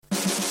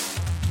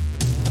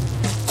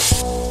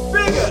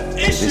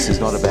This is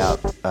not about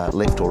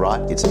left or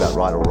right, it's about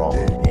right or wrong.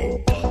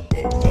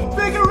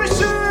 Bigger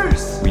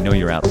issues! We know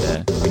you're out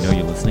there. We know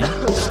you're listening.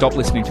 Stop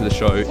listening to the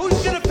show.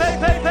 Who's gonna pay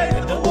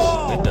for the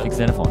wall? Big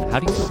Xenophon, how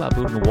do you feel about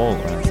building a wall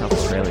around South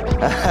Australia?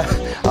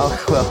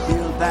 Oh, well,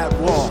 Build that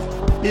wall.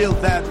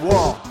 Build that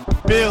wall.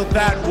 Build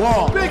that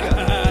wall. Bigger.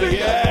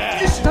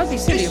 Don't be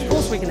silly. Of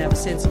course we can have a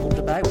sensible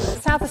debate with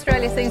it. South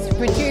Australia seems to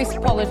produce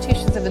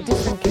politicians of a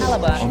different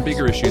calibre. On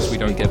bigger issues, we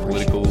don't get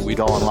political. we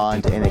go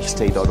online to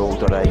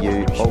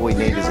nxt.org.au. All we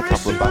need is a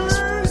couple of bucks.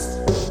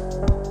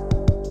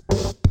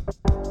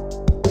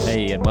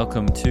 Hey, and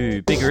welcome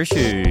to Bigger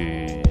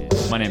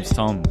Issues. My name's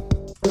Tom.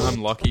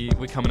 I'm Lockie.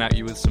 We're coming at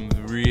you with some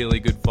really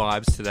good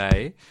vibes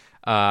today.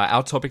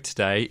 Our topic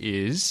today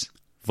is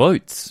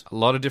Votes. a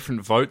lot of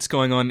different votes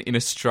going on in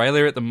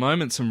Australia at the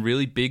moment. Some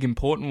really big,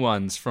 important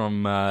ones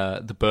from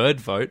the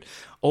Bird vote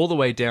all the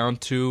way down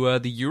to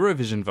the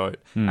Eurovision vote,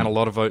 and a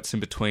lot of votes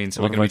in between.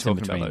 So we're going to be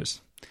talking about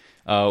those.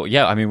 Oh,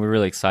 yeah, I mean, we're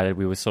really excited.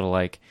 We were sort of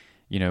like,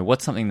 you know,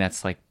 what's something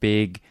that's like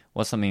big?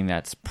 What's something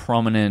that's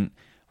prominent?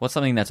 What's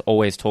something that's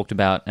always talked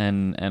about?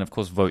 And of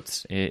course,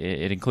 votes.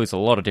 It includes a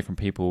lot of different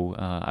people.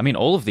 I mean,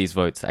 all of these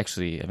votes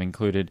actually have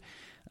included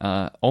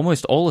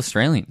almost all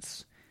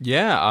Australians.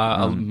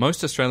 Yeah,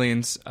 most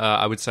Australians,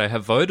 I would say,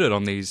 have voted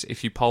on these.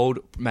 If you polled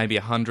maybe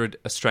 100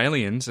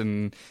 Australians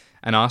and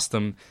asked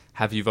them,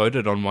 have you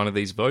voted on one of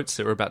these votes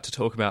that we're about to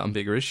talk about on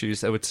Bigger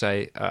Issues, they would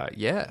say,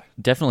 yeah.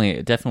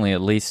 Definitely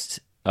at least,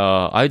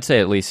 I would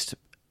say at least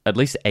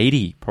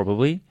 80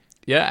 probably.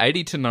 Yeah,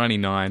 80 to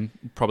 99,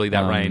 probably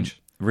that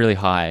range. Really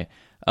high.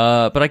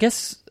 But I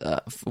guess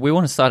we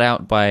want to start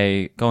out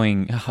by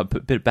going a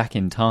bit back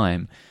in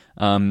time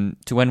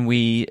to when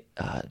we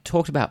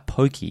talked about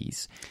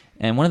pokies.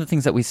 And one of the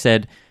things that we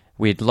said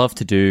we'd love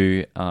to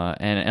do,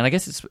 and I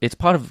guess it's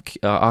part of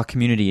our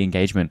community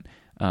engagement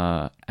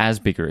as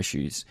Bigger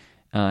Issues,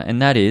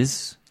 and that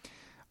is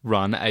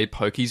run a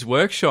Pokies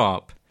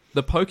workshop,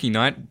 the Pokey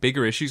Night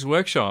Bigger Issues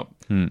workshop,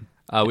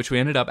 which we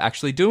ended up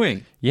actually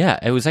doing. Yeah,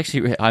 it was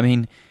actually. I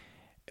mean,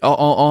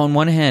 on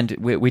one hand,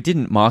 we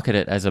didn't market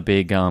it as a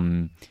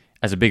Bigger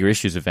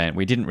Issues event.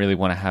 We didn't really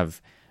want to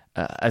have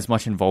as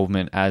much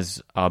involvement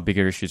as our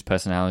Bigger Issues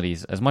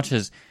personalities, as much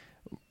as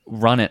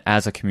run it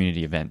as a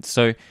community event.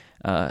 So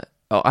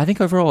I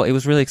think overall it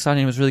was really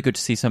exciting. It was really good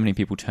to see so many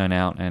people turn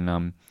out,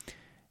 and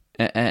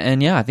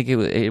yeah, I think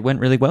it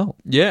went really well.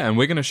 Yeah, and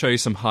we're going to show you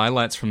some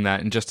highlights from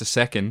that in just a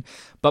second.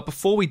 But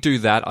before we do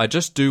that, I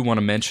just do want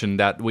to mention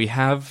that we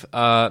have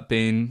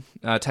been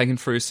taken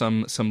through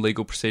some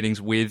legal proceedings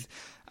with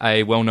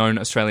a well-known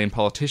Australian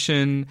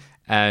politician,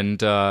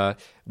 and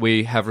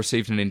we have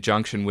received an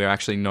injunction. We're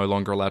actually no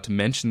longer allowed to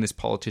mention this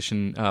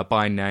politician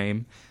by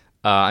name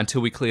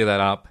until we clear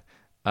that up.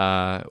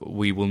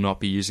 We will not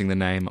be using the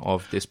name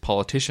of this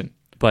politician.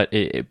 But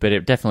it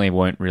definitely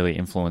won't really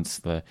influence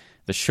the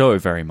show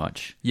very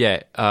much.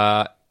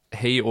 Yeah,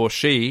 he or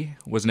she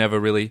was never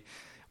really...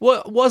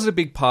 was a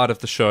big part of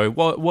the show,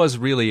 was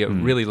really a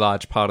really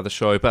large part of the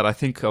show, but I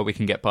think we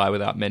can get by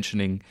without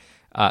mentioning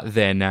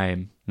their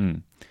name.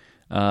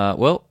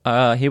 Well,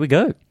 here we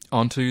go.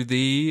 On to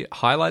the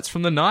highlights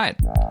from the night.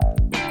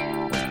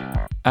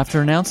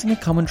 After announcing a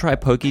Come and Try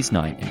Pokies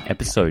night in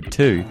episode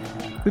 2,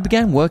 we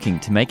began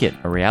working to make it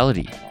a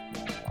reality.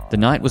 The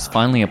night was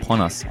finally upon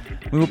us.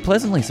 We were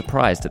pleasantly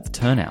surprised at the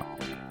turnout,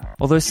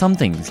 although some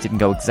things didn't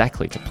go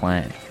exactly to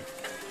plan.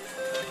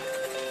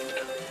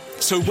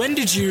 So when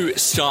did you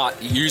start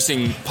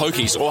using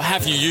pokies, or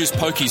have you used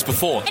pokies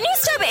before? Can you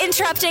stop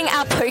interrupting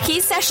our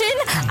pokies session?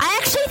 I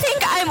actually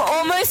think I'm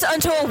almost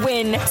onto a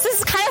win. So this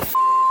is kind of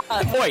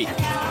Wait,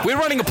 we're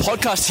running a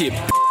podcast here,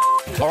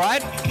 all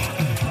right?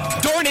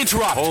 Don't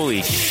interrupt.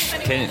 Holy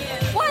shit.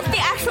 what the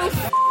actual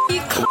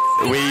you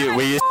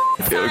We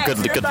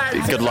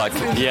good luck.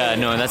 Yeah,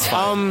 no, that's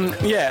fine.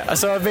 Yeah,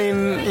 so I've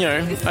been,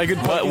 a good...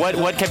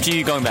 What kept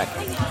you going back?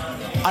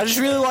 I just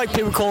really like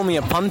people calling me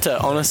a punter,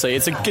 honestly.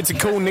 It's a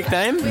cool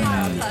nickname.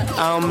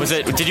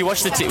 Did you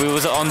watch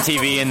was it on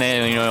TV and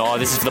then,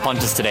 this is for the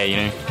punters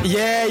today,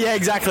 Yeah,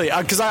 exactly.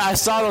 Because I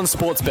started on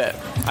Sportsbet.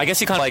 I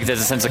guess you kind of like,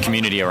 there's a sense of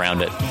community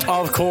around it.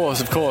 Oh, of course.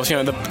 The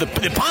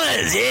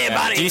punters, yeah,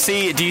 buddy. Do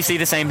you see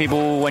the same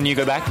people when you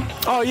go back?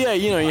 Oh, yeah,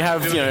 you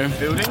have,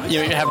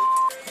 you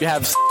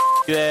have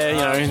there,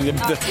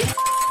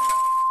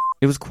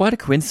 It was quite a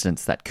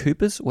coincidence that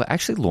Coopers were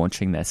actually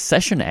launching their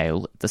session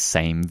ale at the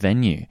same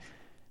venue.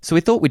 So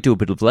we thought we'd do a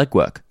bit of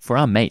legwork for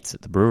our mates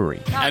at the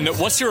brewery. And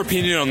what's your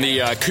opinion on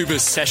the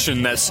Cooper's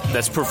session that's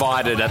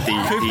provided at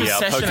the Cooper's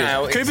Session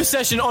Ale? Cooper's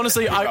Session,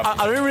 honestly,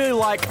 I don't really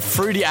like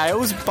fruity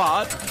ales,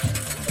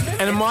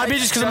 and it might be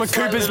just because I'm a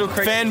Cooper's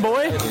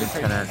fanboy,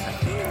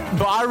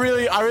 but I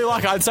really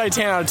like it. I'd say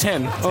 10 out of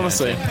 10,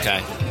 honestly.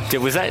 Okay.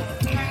 Was that...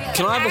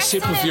 Can I have a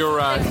sip of your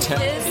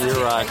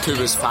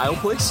Cooper's Pale,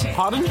 please?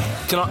 Pardon?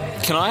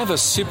 Can I have a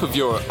sip of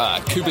your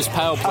Cooper's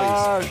Pale,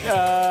 please?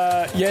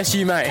 Yes,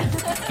 you may.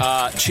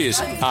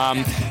 Cheers.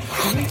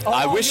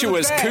 I wish it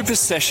was Cooper's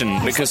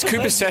Session, because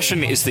Cooper's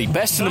Session is the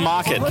best in the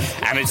market,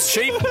 and it's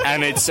cheap,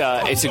 and it's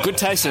a good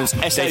taste, and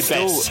it's SA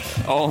best.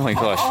 Oh my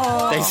gosh!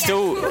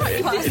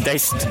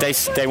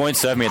 They won't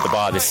serve me at the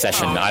bar this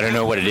session. I don't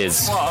know what it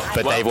is,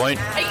 but they won't.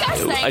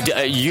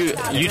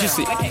 You just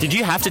did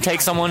you have to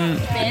take someone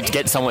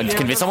to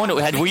convince someone?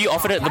 Were you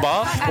offered it at the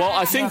bar? Well,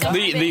 I think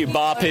the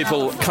bar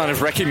people kind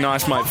of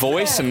recognise my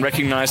voice and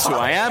recognise who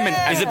I am.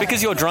 And is it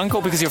because you're drunk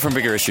or because you're from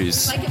Bigger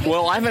Issues?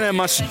 Well, I haven't had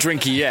much to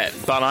drink yet,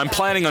 but I'm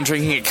planning on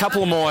drinking a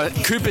couple more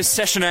Cooper's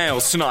Session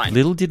ales tonight.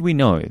 Little did we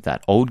know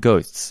that old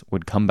ghosts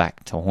would come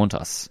back to haunt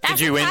us. Did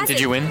you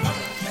win?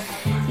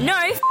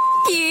 No,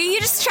 you. You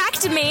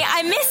distracted me.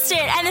 I missed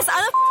it. And this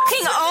other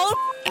old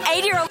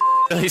 80-year-old...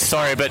 Really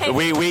sorry, but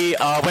we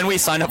when we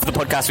signed up for the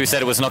podcast, we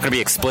said it was not going to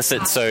be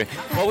explicit. So,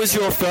 what was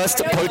your first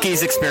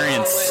pokies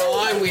experience?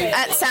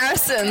 At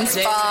Saracens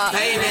bar.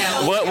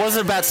 What was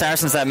it about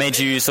Saracens that made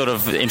you sort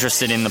of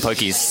interested in the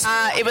pokies?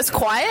 It was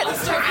quiet.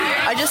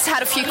 I just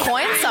had a few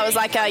coins. I was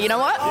like, you know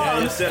what?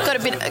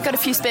 Got a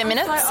few spare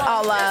minutes.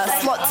 I'll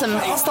slot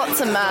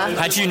some.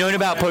 Had you known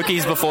about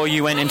pokies before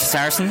you went into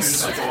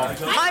Saracens?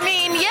 I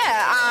mean, yeah,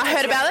 I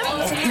heard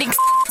about them. Nick's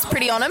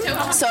pretty on them,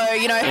 so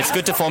you know. It's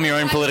good to form your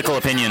own political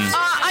opinion.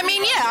 I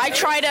mean, yeah, I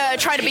try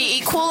to be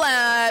equal,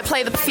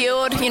 play the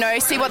field, you know,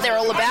 see what they're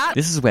all about.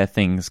 This is where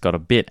things got a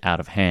bit out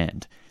of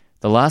hand.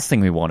 The last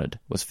thing we wanted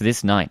was for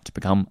this night to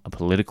become a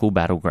political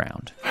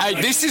battleground. Hey,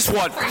 this is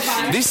what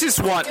this is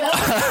what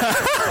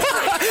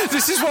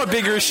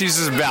Bigger Issues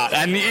is about.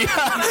 And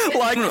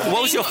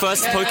what was your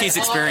first pokies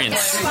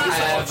experience?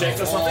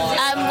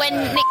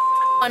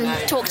 When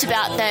Nick talked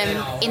about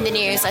them in the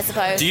news, I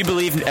suppose. Do you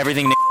believe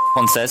everything Nick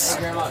says?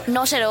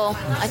 Not at all.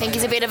 I think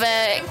he's a bit of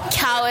a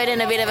coward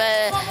and a bit of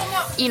a,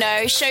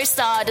 show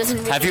star.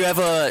 Have you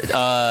ever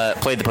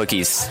played the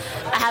pokies?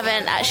 I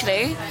haven't,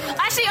 actually.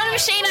 Actually, on a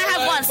machine I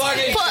have once.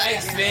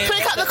 Put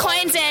a couple of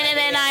coins in and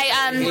then I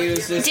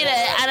did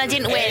it and I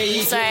didn't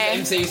win. So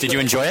did you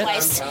enjoy it?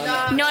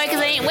 No, because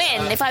I didn't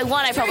win. If I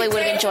won, I probably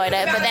would have enjoyed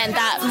it. But then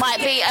that might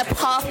be a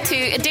path to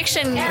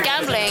addiction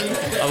gambling.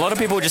 A lot of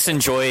people just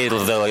enjoy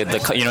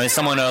the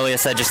someone earlier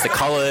said just the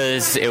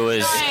colours. It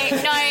was...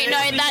 No,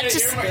 that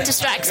just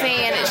distracts me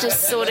and it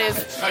just sort of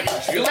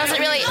doesn't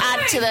really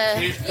add to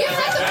the...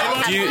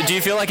 Do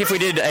you feel like if we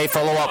did a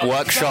follow-up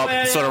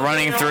workshop sort of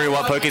running through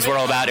what pokies were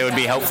all about, it would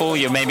be helpful?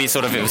 You maybe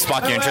sort of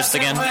spark your interest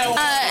again?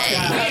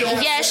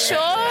 Yeah, sure.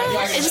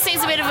 It just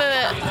seems a bit of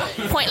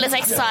a pointless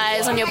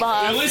exercise on your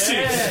behalf.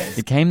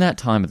 It came that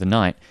time of the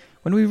night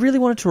when we really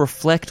wanted to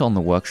reflect on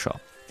the workshop.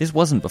 This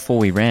wasn't before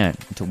we ran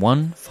into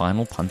one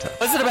final punter.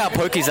 What is it about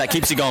pokies that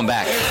keeps you going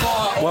back?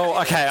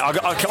 Well, okay,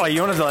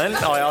 you want to learn?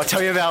 I'll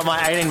tell you about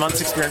my 18 months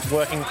experience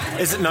working.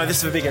 This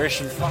is for Bigger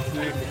Issues. Fuck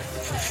you.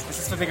 This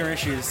is for Bigger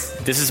Issues.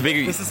 This is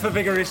for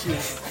Bigger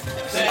Issues.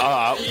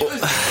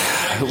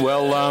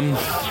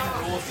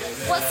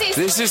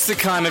 This is the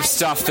kind of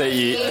stuff that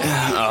you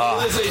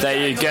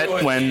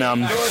get when...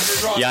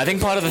 Yeah, I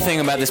think part of the thing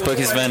about this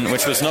pokies event,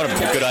 which was not a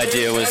good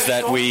idea, was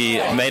that we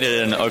made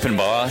it an open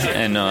bar,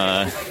 and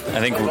I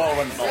think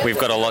we've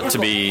got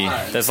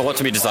there's a lot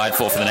to be desired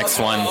for the next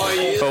one,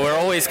 but we're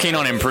always keen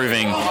on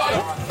improving.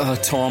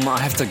 Tom, I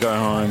have to go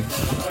home.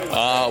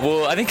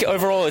 Well, I think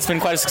overall it's been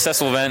quite a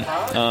successful event.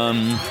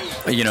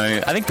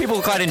 I think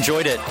people quite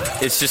enjoyed it.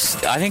 It's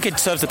just, I think it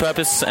serves the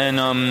purpose, and...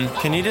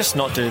 Can you just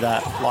not do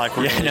that?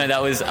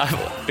 That was...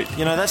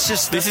 that's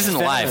just... This isn't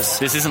live.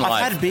 This isn't live.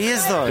 I've had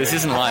beers, though. This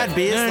isn't live. Had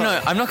beers,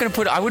 No, I'm not going to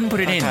put it... I wouldn't put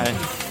it in.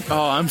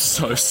 Oh, I'm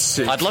so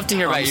sick. I'd love to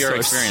hear about your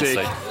experience,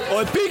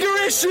 though. Bigger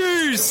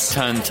Issues!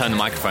 Turn the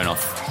microphone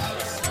off.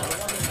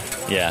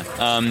 Yeah.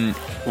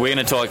 We're going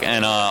to talk,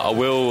 and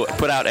we'll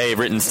put out a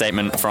written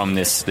statement from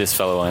this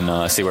fellow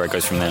and see where it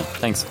goes from there.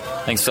 Thanks,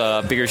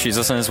 Bigger Issues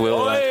listeners.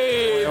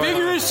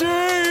 Bigger Issues!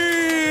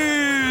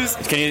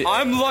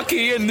 I'm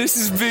lucky, and this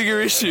is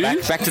Bigger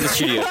Issues. Back to the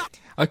studio.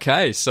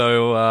 Okay,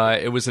 so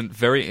it was a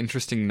very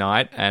interesting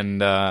night,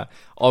 and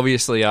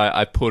obviously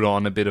I put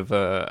on a bit of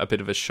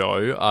a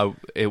show.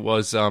 It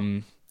was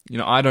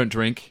I don't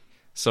drink,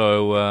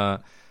 so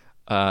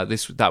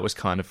that was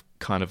kind of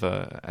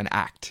an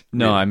act.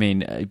 No, really. I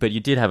mean, but you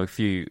did have a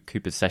few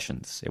Cooper's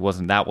sessions. That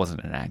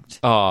wasn't an act.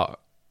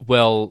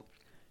 Well,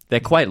 they're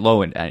quite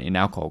low in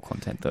alcohol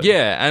content, though.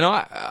 Yeah, and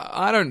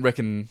I don't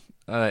reckon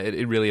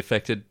it really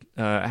affected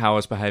how I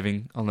was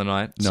behaving on the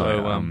night.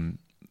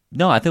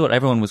 No, I thought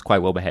everyone was quite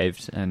well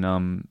behaved, and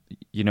and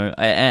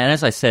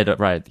as I said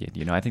right at the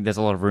end, I think there's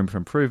a lot of room for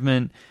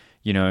improvement.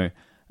 I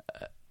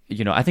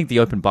think the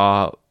open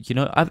bar.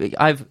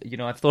 I've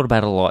thought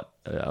about it a lot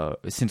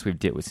since we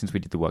did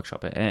the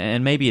workshop,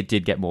 and maybe it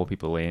did get more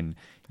people in.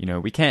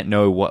 We can't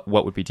know what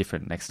would be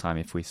different next time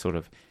if we sort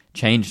of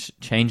change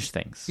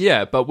things.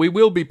 Yeah, but we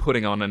will be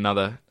putting on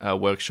another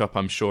workshop,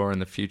 I'm sure, in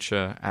the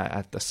future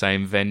at the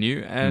same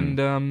venue,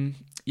 and.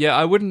 Yeah,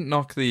 I wouldn't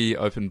knock the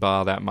open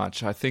bar that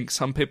much. I think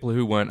some people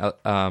who weren't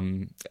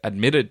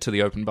admitted to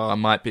the open bar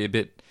might be a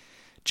bit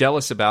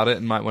jealous about it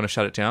and might want to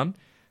shut it down.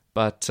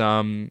 But,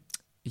 I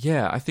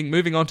think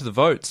moving on to the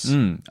votes.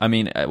 I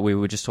mean, we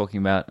were just talking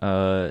about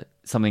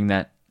something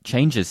that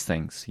changes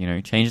things.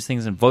 Changes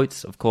things, and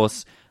votes, of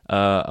course,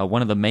 are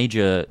one of the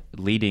major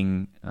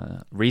leading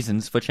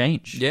reasons for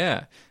change.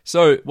 Yeah.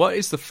 So, what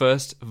is the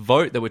first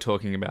vote that we're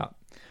talking about?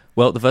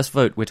 Well, the first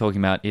vote we're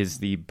talking about is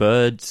the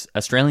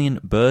Australian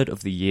Bird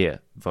of the Year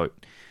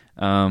vote.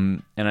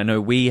 And I know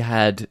we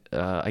had,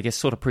 I guess,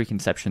 sort of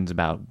preconceptions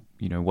about,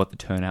 what the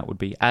turnout would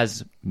be,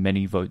 as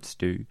many votes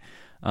do.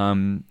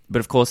 But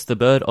of course, the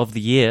Bird of the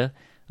Year,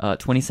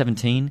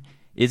 2017,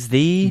 is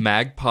the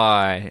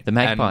magpie. The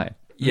magpie. And,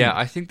 yeah,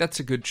 I think that's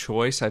a good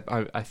choice.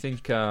 I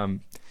think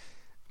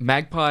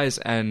magpies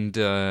and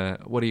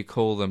what do you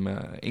call them?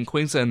 In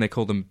Queensland, they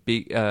call them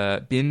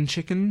bin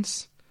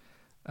chickens.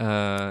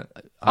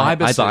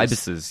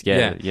 Ibises,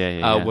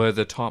 yeah. Were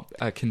the top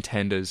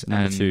contenders.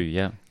 Number and 2,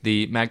 yeah.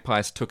 The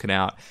magpies took it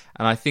out,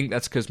 and I think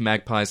that's because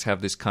magpies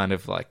have this kind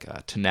of like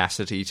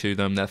tenacity to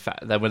them.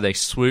 That when they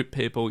swoop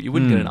people, you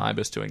wouldn't get an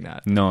ibis doing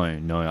that. No,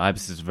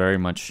 ibises are very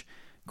much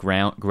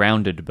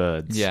grounded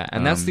birds. Yeah,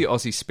 and that's the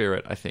Aussie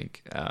spirit, I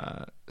think.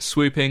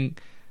 Swooping,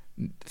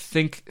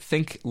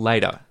 think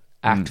later,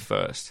 act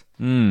first.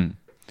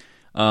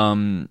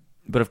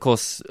 But of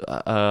course,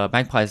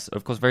 magpies are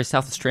of course very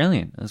South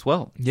Australian as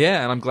well.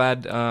 Yeah, and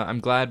I'm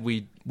glad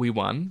we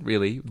won.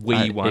 Really,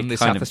 we won. The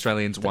South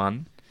Australians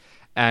won,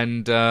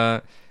 and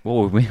well,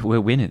 we're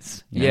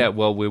winners. Yeah,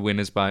 well, we're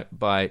winners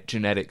by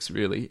genetics.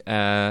 Really,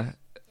 the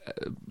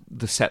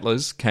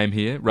settlers came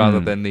here rather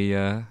than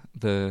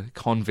the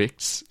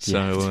convicts.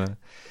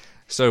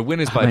 So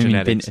winners by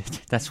genetics.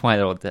 That's why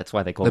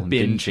they call the them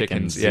bin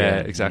chickens. Yeah,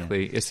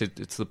 exactly. Yeah.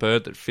 It's the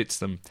bird that fits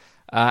them.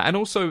 And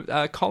also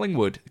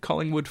Collingwood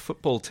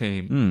football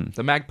team,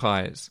 the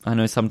Magpies. I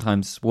know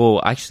sometimes.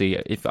 Well, actually,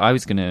 if I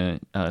was going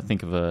to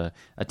think of a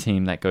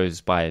team that goes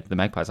by the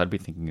Magpies, I'd be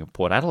thinking of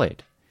Port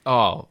Adelaide.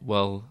 Oh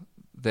well,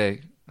 they're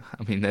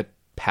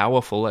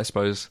powerful, I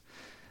suppose.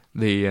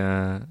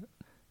 The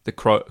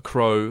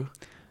crow.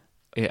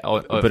 Yeah,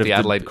 of the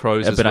Adelaide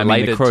Crows is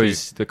related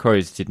to... The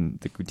Crows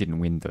didn't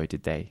win though,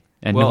 did they?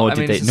 And well, nor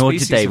did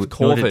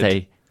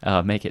they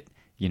make it.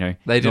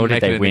 They didn't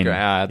make it win. They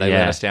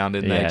let us down,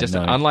 didn't they? Just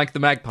unlike the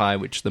Magpie,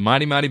 which the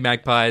mighty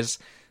Magpies.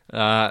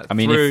 If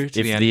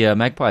the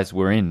Magpies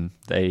were in,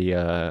 they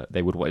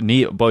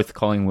would both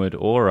Collingwood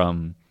or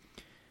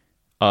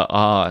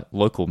our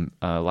local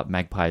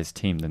Magpies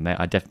team. Then they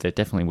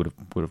definitely would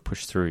have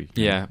pushed through.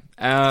 Yeah,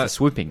 the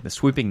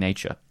swooping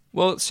nature.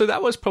 Well, so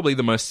that was probably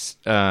the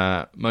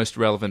most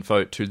relevant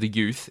vote to the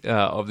youth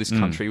of this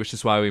country, which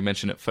is why we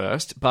mentioned it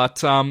first.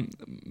 But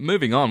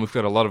moving on, we've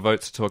got a lot of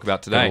votes to talk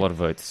about today. A lot of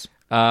votes.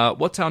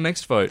 What's our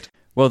next vote?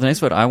 Well, the next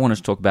vote I wanted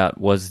to talk about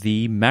was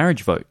the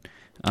marriage vote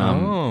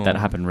that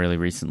happened really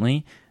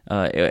recently.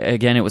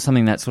 Again, it was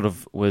something that there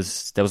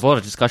was a lot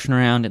of discussion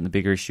around in the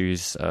Bigger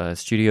Issues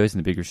studios, in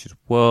the Bigger Issues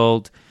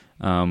world.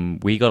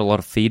 We got a lot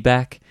of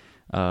feedback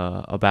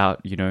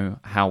about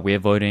how we're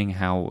voting,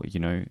 how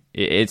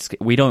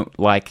we don't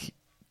like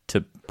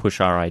to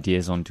push our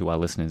ideas onto our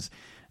listeners,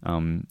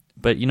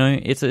 but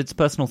it's a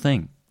personal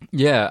thing.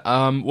 Yeah,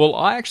 well,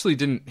 I actually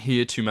didn't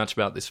hear too much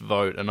about this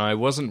vote, and I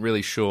wasn't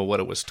really sure what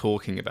it was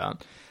talking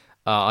about.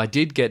 I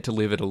did get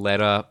delivered a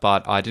letter,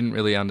 but I didn't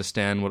really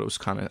understand what it was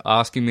kind of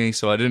asking me,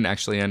 so I didn't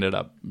actually end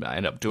up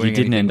doing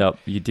anything.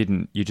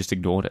 You just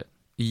ignored it.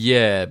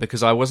 Yeah,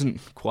 because I wasn't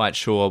quite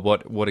sure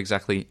what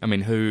exactly. I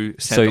mean, who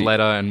sent the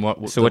letter and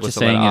what? So what you're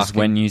saying is,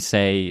 when you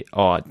say,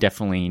 "Oh,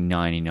 definitely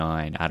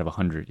 99 out of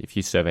 100," if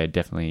you surveyed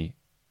definitely,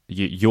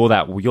 you're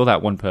that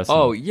one person.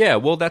 Oh yeah,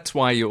 well that's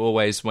why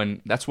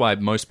that's why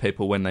most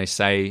people, when they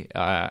say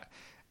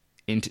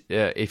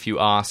if you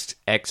asked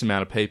X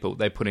amount of people,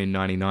 they put in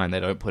 99. They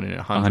don't put in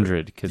 100.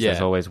 100 because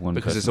there's always one.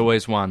 Because person. there's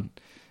always one.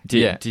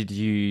 Did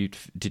you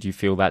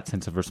feel that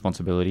sense of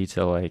responsibility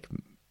to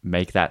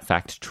make that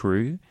fact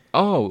true?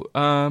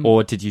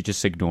 Or did you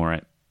just ignore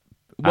it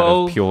out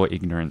of pure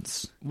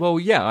ignorance? Well,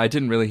 yeah, I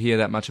didn't really hear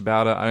that much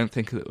about it. I don't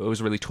think it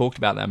was really talked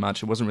about that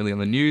much. It wasn't really on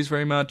the news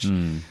very much,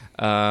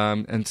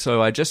 and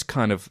so I just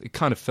kind of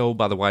fell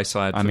by the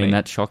wayside. I mean,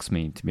 that shocks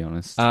me, to be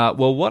honest.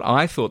 Well, what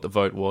I thought the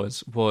vote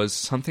was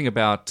something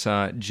about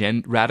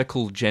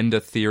radical gender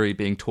theory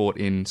being taught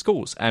in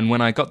schools, and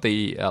when I got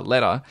the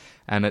letter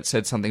and it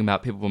said something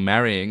about people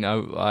marrying,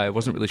 I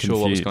wasn't really sure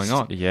what was going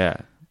on. Yeah,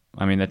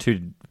 I mean, they're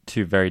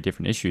two very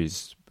different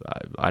issues.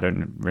 I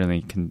don't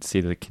really see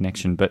the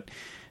connection, but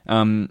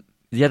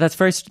that's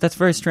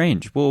very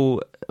strange. Well,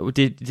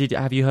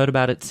 have you heard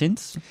about it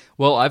since?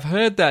 Well, I've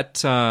heard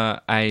that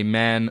a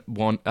man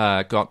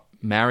got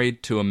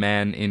married to a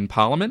man in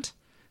Parliament,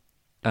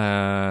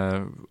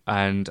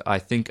 and I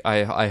think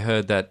I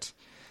heard that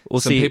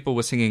people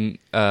were singing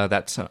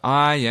that song,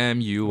 "I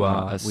am, you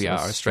are, we are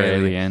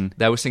Australian."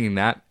 They were singing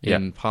that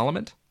in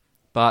Parliament,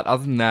 but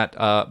other than that,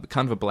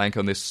 kind of a blank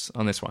on this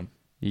one.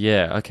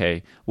 Yeah,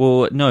 okay.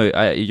 Well,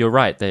 no, you're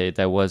right.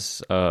 There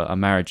was a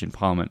marriage in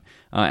Parliament.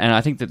 And I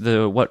think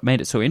that what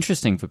made it so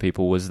interesting for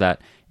people was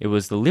that it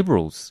was the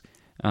Liberals.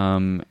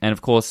 And,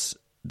 of course,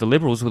 the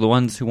Liberals were the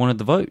ones who wanted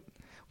the vote.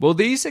 Well,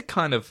 these are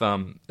kind of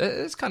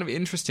it's kind of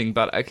interesting,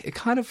 but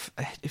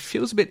it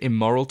feels a bit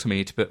immoral to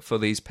me for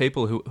these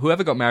people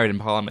whoever got married in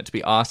Parliament to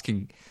be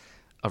asking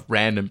of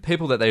random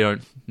people that they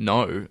don't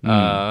know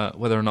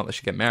whether or not they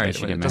should get married.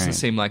 It doesn't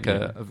seem like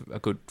a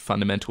good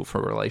fundamental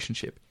for a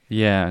relationship.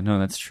 Yeah, no,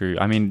 that's true.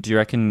 I mean, do you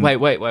reckon... Wait.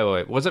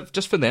 Was it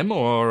just for them,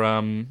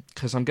 or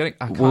because I'm getting?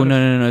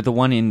 No. The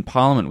one in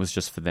Parliament was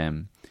just for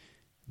them,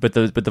 but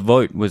the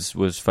vote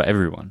was for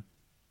everyone.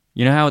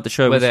 You know how at the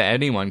show whether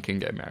anyone can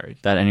get married.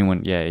 That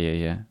anyone,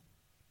 yeah.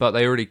 But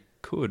they already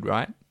could,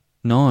 right?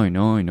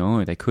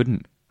 No, they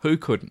couldn't. Who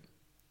couldn't?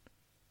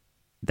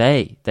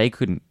 They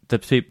couldn't.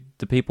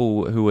 The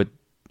people who were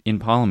in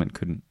Parliament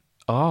couldn't.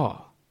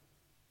 Oh,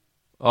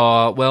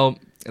 well,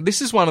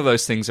 this is one of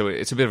those things that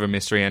it's a bit of a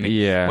mystery. And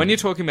when you're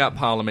talking about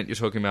Parliament, you're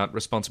talking about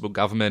responsible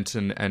government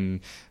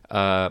and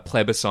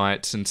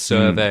plebiscites and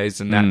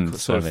surveys and that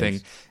sort of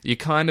thing. You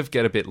kind of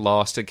get a bit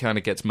lost. It kind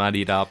of gets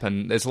muddied up,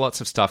 and there's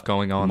lots of stuff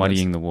going on.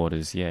 Muddying the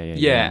waters,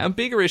 yeah. And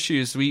bigger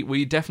issues,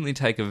 we definitely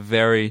take a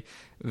very,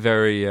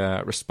 very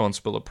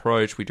responsible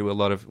approach. We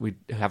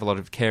have a lot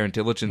of care and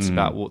diligence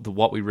about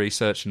what we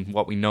research and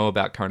what we know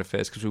about current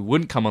affairs, because we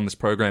wouldn't come on this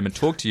program and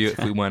talk to you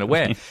if we weren't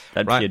aware.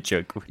 That'd be a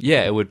joke.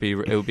 Yeah, it would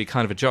be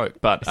kind of a joke.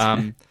 But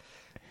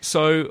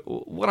so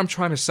what I'm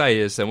trying to say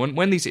is that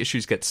when these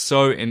issues get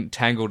so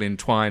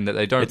entwined that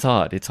they don't, it's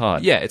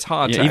hard. Yeah, it's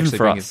hard to even actually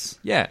for bring us.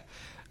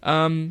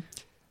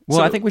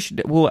 Well, I think we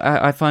should. Well,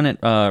 I find it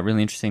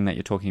really interesting that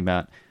you're talking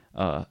about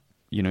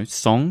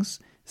songs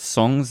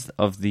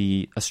of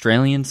the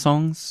Australian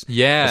songs.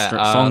 Yeah,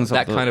 songs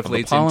that of kind of the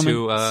leads Parliament,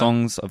 into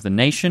songs of the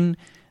nation,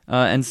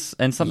 and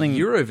something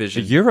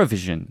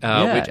Eurovision.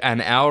 Yeah.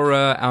 And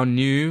our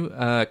new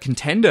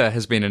contender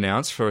has been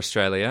announced for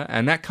Australia,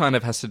 and that kind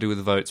of has to do with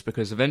the votes,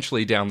 because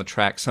eventually down the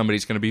track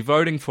somebody's going to be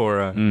voting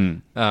for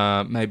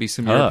maybe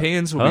some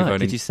Europeans will be voting.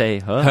 Did you say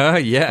her? Her,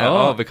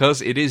 yeah.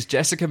 Because it is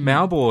Jessica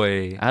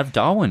Mauboy out of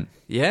Darwin.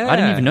 Yeah, I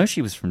didn't even know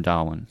she was from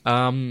Darwin.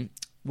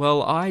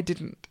 Well, I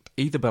didn't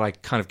either, but I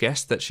kind of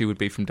guessed that she would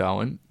be from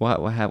Darwin.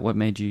 What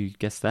made you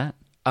guess that?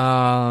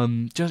 Have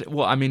you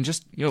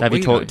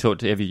talked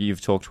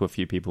to a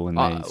few people and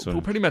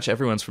they pretty much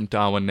everyone's from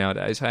Darwin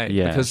nowadays. Hey,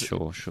 yeah, because,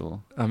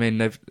 sure. I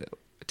mean,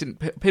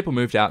 people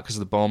moved out because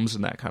of the bombs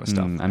and that kind of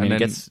stuff.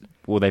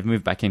 They've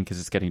moved back in because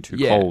it's getting too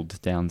cold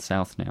down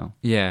south now.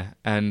 Yeah,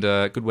 and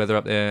good weather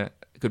up there.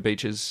 Good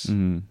beaches.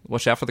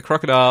 Watch out for the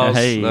crocodiles,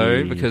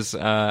 though, because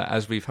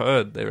as we've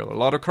heard, there are a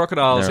lot of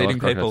crocodiles eating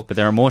people. But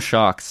there are more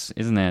sharks,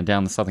 isn't there,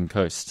 down the southern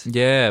coast?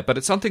 Yeah, but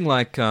it's something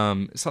like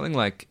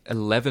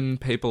 11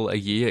 people a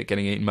year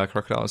getting eaten by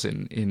crocodiles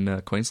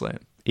in Queensland.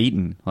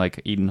 Eaten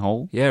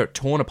whole? Yeah,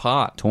 torn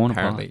apart.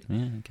 Apparently.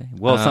 Yeah, okay.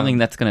 Well, something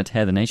that's going to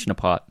tear the nation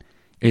apart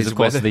is of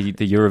course the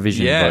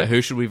Eurovision. Yeah, vote.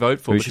 Who should we vote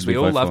for? Because we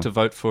all love to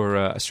vote for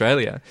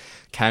Australia.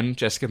 Can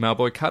Jessica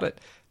Mauboy cut it?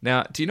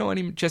 Now, do you know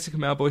any Jessica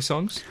Mauboy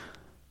songs?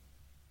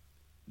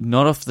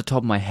 Not off the top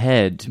of my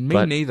head,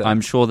 but neither.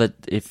 I'm sure that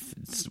if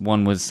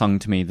one was sung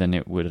to me, then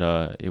it would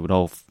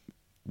all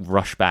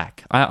rush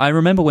back. I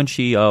remember when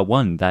she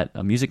won that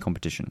music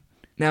competition.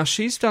 Now,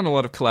 she's done a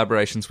lot of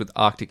collaborations with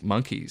Arctic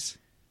Monkeys.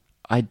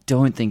 I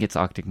don't think it's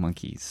Arctic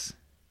Monkeys.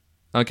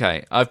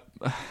 Okay, all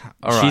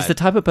right. She's the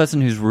type of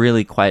person who's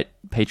really quite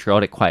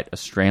patriotic, quite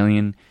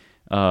Australian.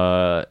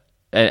 I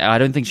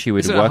don't think she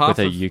would work with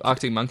a UK.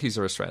 Arctic Monkeys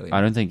are Australian. I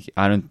don't think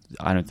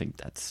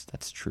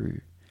that's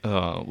true.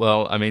 Oh,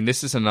 well, I mean,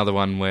 this is another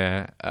one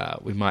where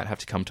we might have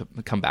to come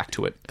back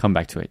to it. Come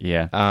back to it,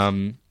 yeah.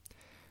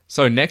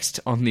 So next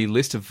on the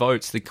list of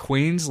votes, the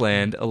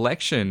Queensland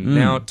election.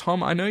 Now,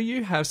 Tom, I know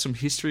you have some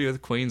history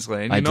with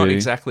Queensland. You're not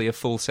exactly a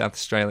full South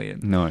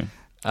Australian. No.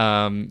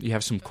 You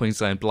have some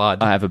Queensland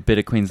blood. I have a bit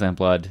of Queensland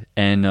blood.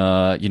 And,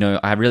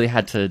 I really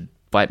had to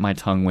bite my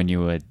tongue when you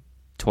were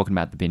talking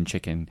about the bin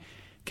chicken,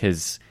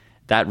 because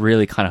that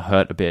really kind of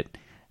hurt a bit.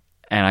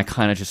 And I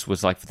kind of just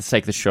was like, for the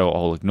sake of the show,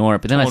 I'll ignore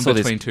it. But then I saw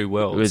between two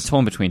worlds. It was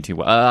torn between two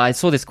worlds. I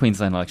saw this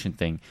Queensland election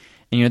thing.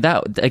 And,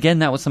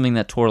 that was something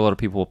that tore a lot of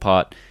people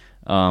apart.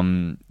 There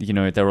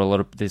were a lot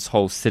of this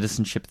whole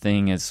citizenship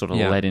thing has sort of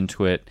led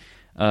into it.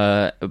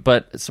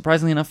 But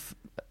surprisingly enough,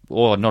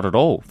 or not at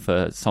all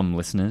for some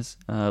listeners,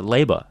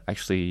 Labor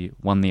actually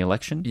won the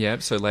election. Yeah,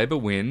 so Labor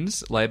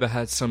wins. Labor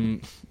had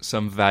some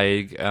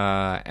vague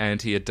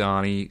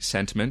anti-Adani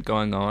sentiment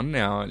going on.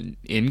 Now,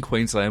 in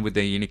Queensland with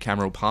their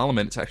unicameral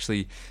parliament, it's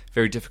actually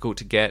very difficult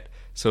to get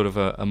sort of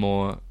a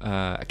more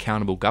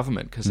accountable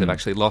government, because they've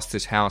actually lost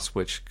this house,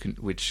 which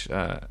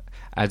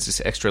adds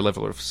this extra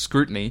level of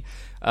scrutiny.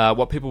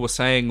 What people were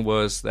saying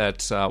was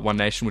that One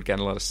Nation would gain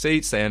a lot of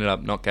seats. They ended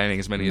up not gaining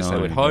as many as they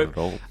would hope.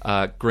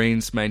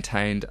 Greens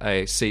maintained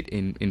a seat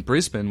in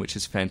Brisbane, which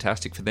is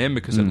fantastic for them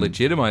because it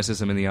legitimises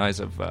them in the eyes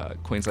of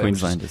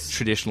Queenslanders, which is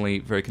traditionally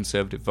very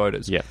conservative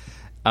voters. Yeah.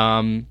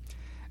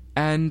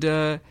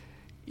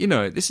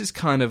 This is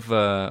kind of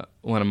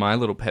one of my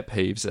little pet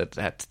peeves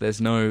that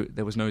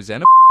there was no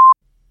xenophone.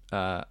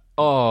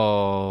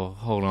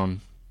 Hold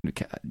on.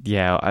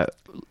 Yeah,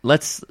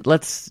 let's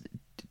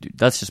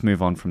let's just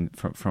move on from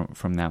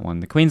that one.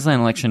 The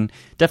Queensland election,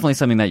 definitely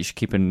something that you should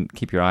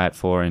keep your eye out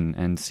for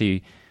and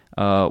see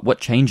what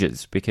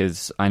changes,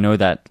 because I know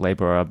that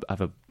Labor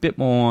have a bit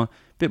more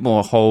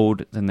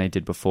hold than they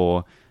did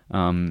before.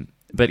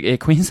 But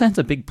Queensland's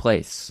a big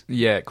place.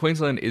 Yeah,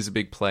 Queensland is a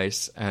big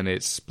place, and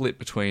it's split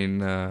between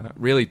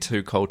really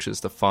two cultures,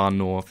 the far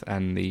north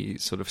and the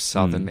sort of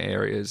southern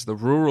areas. The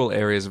rural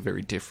areas are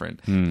very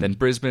different than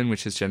Brisbane,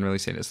 which is generally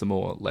seen as the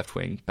more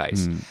left-wing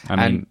base.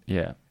 My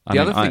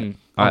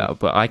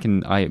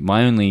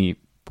only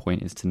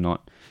point is to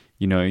not,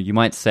 you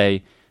might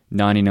say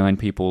 99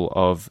 people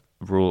of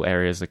rural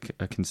areas are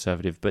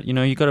conservative, but,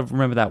 you got to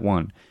remember that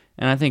one.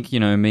 And I think,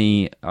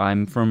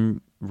 I'm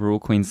from rural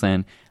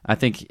Queensland. I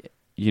think...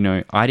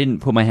 I didn't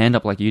put my hand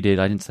up like you did.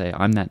 I didn't say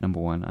I'm that number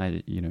one.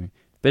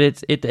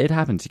 But it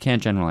happens. You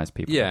can't generalize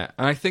people. Yeah,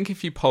 and I think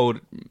if you polled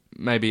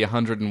maybe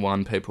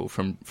 101 people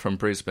from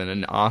Brisbane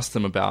and asked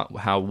them about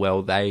how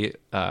well they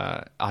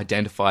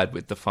identified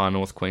with the far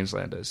north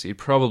Queenslanders, you'd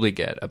probably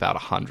get about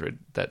 100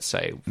 that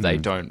say they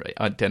don't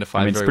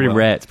identify. It's very pretty well.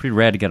 rare. It's pretty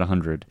rare to get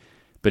 100.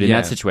 But in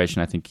that situation,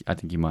 I think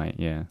you might.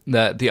 Yeah.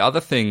 The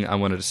other thing I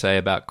wanted to say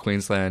about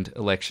Queensland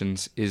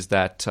elections is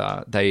that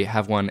they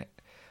have one,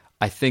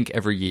 I think,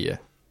 every year.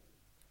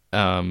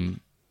 Why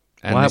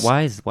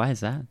is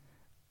that?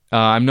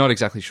 I'm not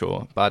exactly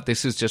sure, but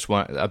this is just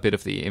a bit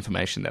of the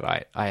information that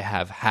I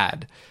have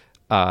had,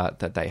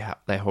 that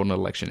they hold an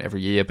election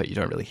every year, but you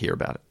don't really hear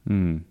about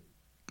it.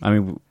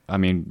 I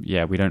mean,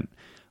 yeah, we don't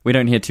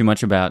hear too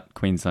much about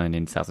Queensland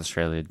in South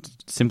Australia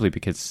simply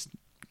because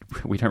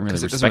we don't really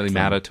respect it doesn't really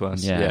them. matter to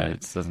us. Yeah.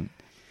 It doesn't.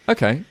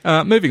 Okay,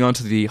 moving on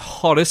to the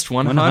hottest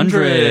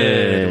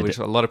 100, which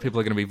a lot of people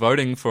are going to be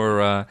voting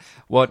for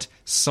what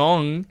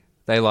song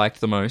they liked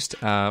the most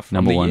from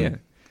Number the one.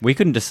 year. We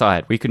couldn't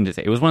decide.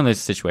 It was one of those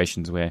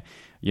situations where,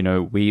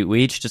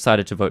 we each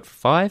decided to vote for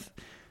 5,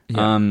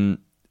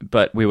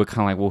 but we were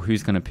kind of like, well,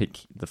 who's going to pick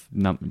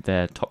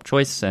their top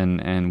choice?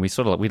 And we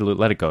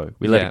let it go.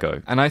 We let it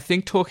go. And I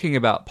think talking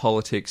about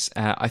politics,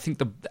 I think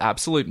the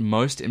absolute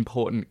most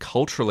important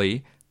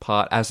culturally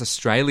part as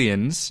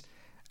Australians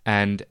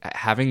and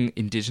having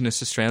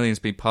Indigenous Australians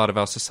be part of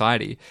our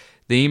society,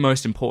 the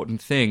most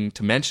important thing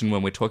to mention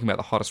when we're talking about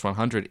the hottest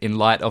 100 in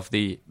light of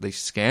the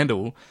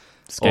scandal,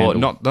 or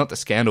not the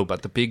scandal,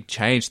 but the big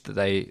change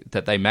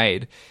that they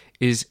made,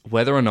 is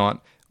whether or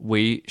not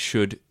we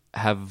should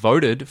have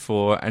voted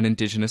for an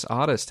Indigenous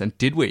artist, and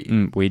did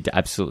we? We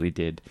absolutely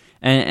did.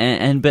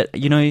 But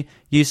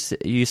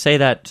you say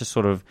that to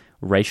sort of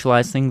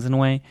racialize things in a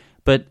way,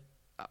 but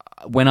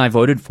when I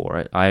voted for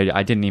it,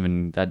 I didn't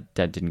even that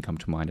didn't come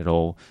to mind at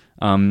all.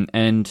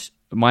 And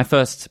my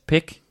first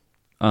pick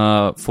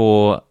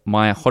for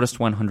my hottest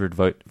 100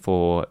 vote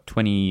for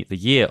the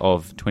year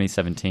of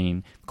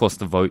 2017. Of course,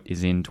 the vote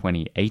is in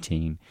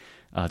 2018.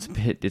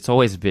 It's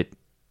always a bit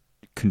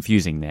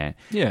confusing there.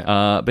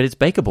 Yeah. But it's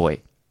Baker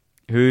Boy,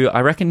 who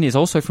I reckon is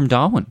also from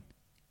Darwin.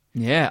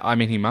 Yeah, I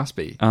mean, he must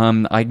be.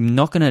 I'm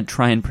not going to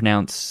try and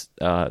pronounce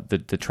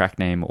the track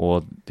name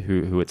or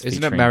who it's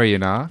Isn't featuring. it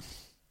Mariana?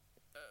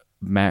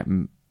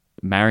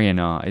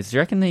 Mariana. Do you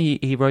reckon that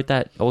he wrote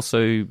that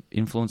also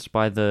influenced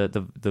by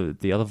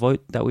the other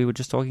vote that we were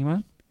just talking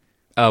about?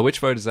 Which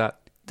vote is that?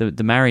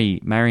 The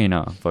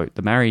Mariana vote,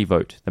 the marry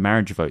vote, the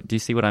marriage vote. Do you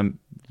see what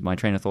my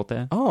train of thought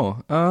there?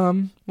 Oh,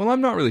 well,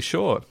 I'm not really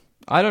sure.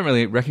 I don't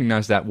really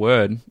recognize that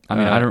word. I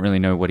mean, I don't really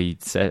know what he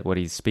said, what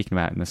he's speaking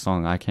about in the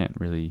song. I can't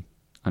really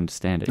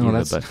understand it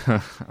either.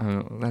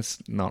 But that's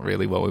not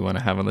really what we want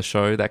to have on the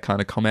show. That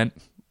kind of comment.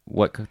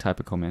 What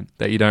type of comment?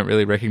 That you don't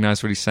really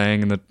recognize what he's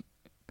saying, and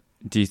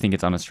do you think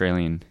it's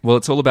un-Australian? Well,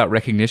 it's all about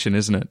recognition,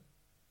 isn't it?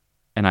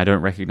 And I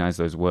don't recognize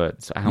those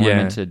words. So how am I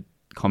meant to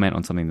comment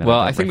on something that?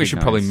 I think we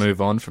should probably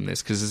move on from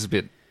this because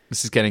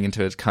this is getting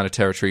into a kind of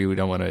territory we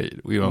don't want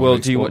to. Well,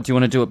 do you want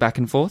to do it back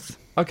and forth?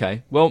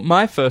 Okay. Well,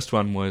 my first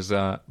one was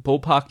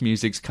Ballpark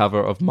Music's cover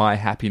of "My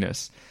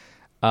Happiness,"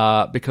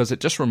 because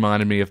it just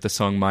reminded me of the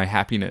song "My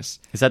Happiness."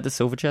 Is that the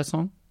Silverchair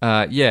song?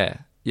 Yeah,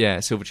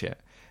 Silverchair.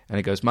 And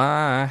it goes,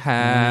 "My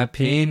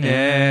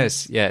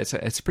happiness." Yeah,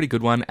 it's a pretty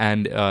good one,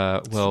 and it's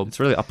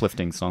a really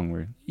uplifting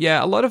song.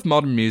 Yeah, a lot of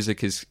modern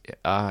music is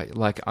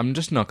I'm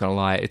just not gonna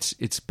lie,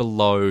 it's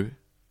below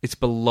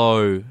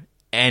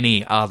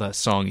any other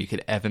song you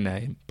could ever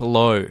name.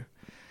 Below,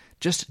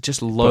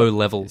 just low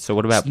level. So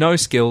what about no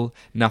skill,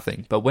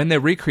 nothing? But when they're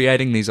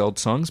recreating these old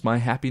songs, "My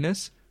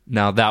Happiness,"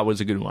 now that was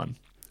a good one.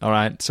 All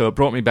right, so it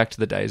brought me back to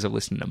the days of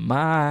listening to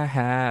 "My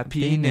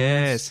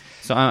Happiness."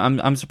 So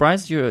I'm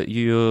surprised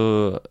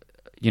you're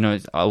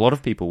a lot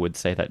of people would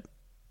say that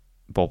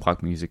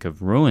Ballpark Music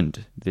have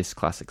ruined this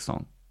classic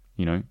song.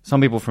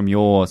 Some people from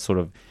your sort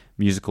of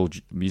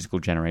musical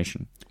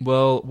generation.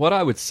 Well, what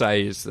I would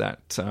say is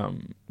that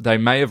they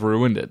may have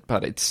ruined it,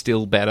 but it's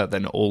still better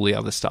than all the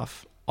other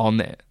stuff on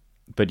there.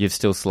 But you've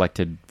still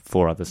selected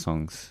 4 other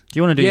songs. Do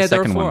you want to do your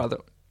second one?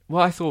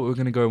 Well, I thought we were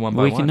going to go one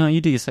by one. No, you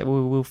do your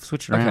second. We'll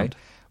switch it around. Okay.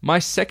 My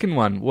second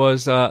one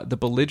was The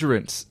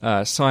Belligerents,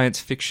 science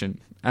fiction,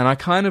 and I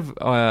kind of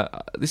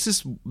this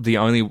is the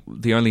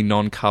only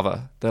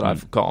non-cover that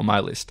I've got on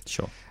my list.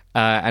 Sure.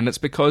 And it's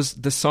because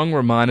the song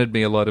reminded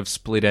me a lot of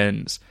Split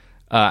Enz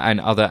and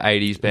other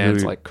 80s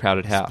bands like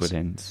Crowded House.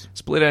 Split Enz.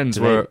 Split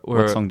Enz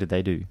What song did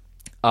they do?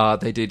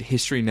 They did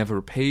History Never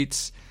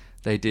Repeats.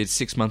 They did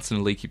 6 Months in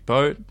a Leaky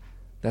Boat.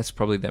 That's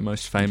probably their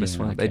most famous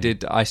one. Okay. They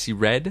did Icy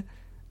Red.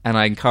 And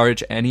I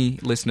encourage any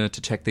listener to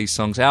check these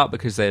songs out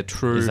because they're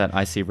true. Is that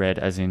Icy Red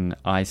as in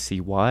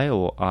ICY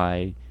or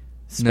I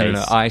space?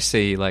 No.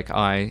 IC, like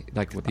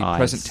with the Eyes.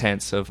 present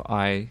tense of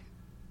I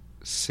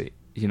see.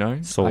 You know,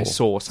 Saw. I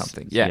saw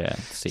something. Yeah.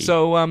 see.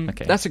 So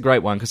Okay. that's a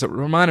great one because it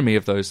reminded me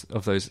of those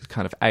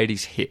kind of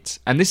 80s hits.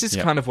 And this is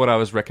kind of what I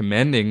was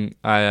recommending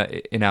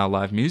in our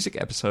live music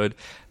episode,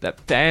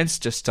 that bands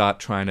just start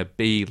trying to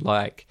be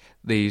like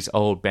these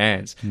old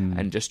bands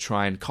and just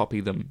try and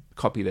copy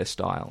their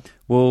style.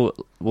 Well,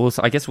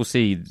 I guess we'll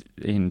see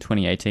in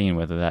 2018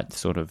 whether that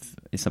sort of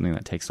is something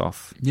that takes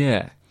off.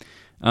 Yeah.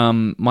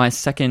 My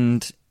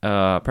second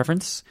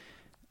preference,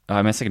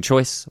 my second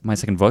choice, my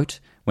second vote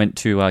went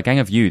to Gang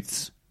of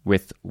Youths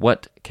with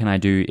What Can I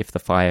Do If the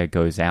Fire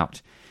Goes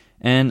Out?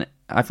 And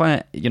I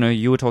find,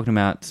 you were talking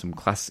about some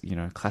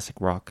classic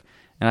rock,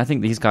 and I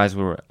think these guys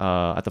were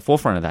at the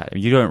forefront of that.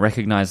 You don't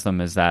recognize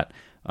them as that,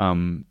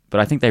 but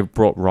I think they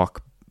brought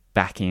rock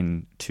back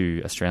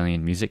into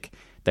Australian music.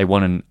 They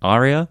won an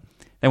ARIA.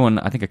 They won,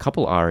 I think, a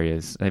couple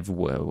ARIAs. They've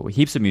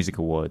heaps of music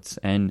awards.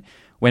 And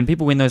when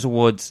people win those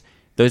awards,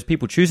 those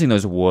people choosing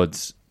those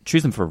awards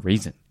choose them for a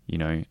reason,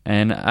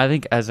 And I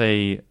think as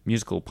a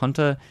musical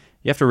punter,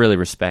 you have to really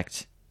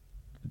respect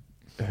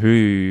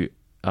who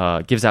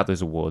gives out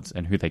those awards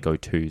and who they go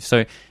to.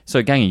 So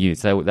Gang of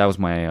Youths, that was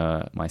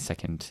my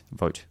second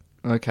vote.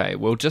 Okay,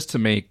 well, just to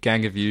me,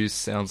 Gang of Youths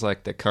sounds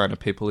like the kind of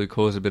people who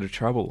cause a bit of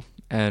trouble.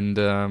 And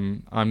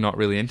I'm not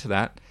really into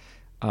that.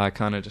 I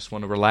kind of just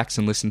want to relax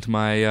and listen to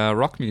my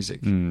rock music.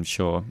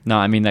 Sure. No,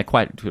 I mean, they're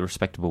quite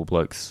respectable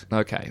blokes.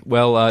 Okay.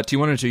 Well, do you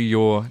want to do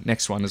your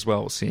next one as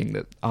well, seeing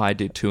that I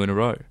did 2 in a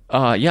row?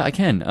 Yeah, I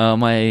can.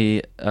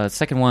 My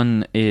second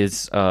one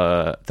is...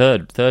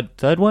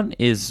 third one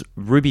is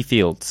Ruby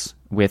Fields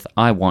with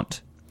I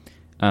Want.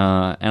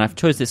 And I've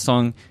chose this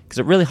song because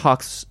it really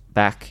harks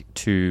back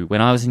to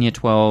when I was in year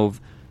 12.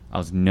 I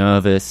was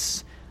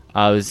nervous.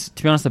 I was,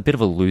 to be honest, a bit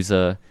of a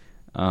loser.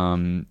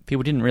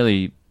 People didn't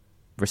really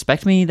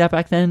respect me that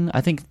back then. I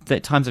think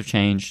that times have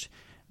changed,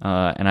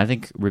 and I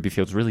think Ruby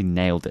Fields really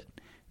nailed it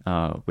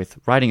with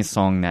writing a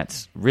song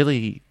that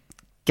really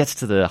gets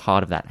to the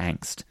heart of that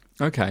angst.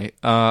 Okay,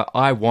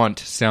 I Want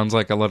sounds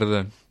like a lot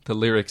of the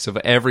lyrics of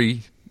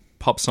every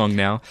pop song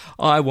now.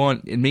 I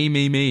want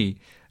me.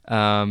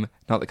 Not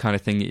the kind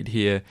of thing you'd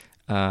hear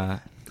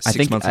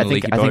 6 months in a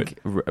leaky boat. I think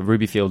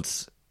Ruby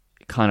Fields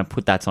kind of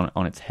put that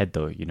on its head,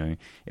 though.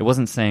 It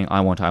wasn't saying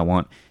I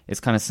want. It's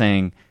kind of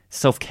saying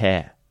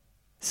self-care.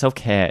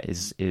 Self-care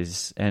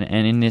is and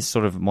in this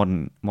sort of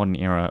modern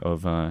era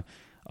of a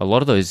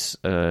lot of those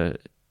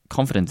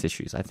confidence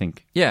issues, I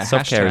think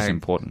self-care is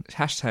important.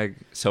 Hashtag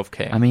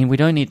self-care. I mean, we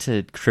don't need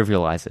to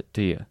trivialize it,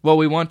 do you? Well,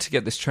 we want to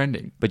get this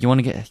trending. But you want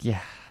to get...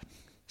 Yeah.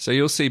 So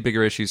you'll see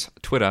Bigger Issues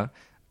Twitter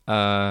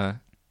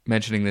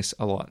mentioning this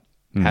a lot.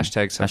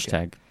 Hashtag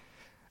self-care.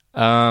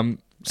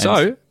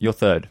 So, your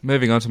third.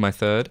 Moving on to my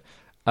third.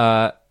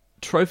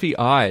 Trophy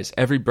Eyes,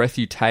 Every Breath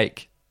You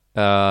Take.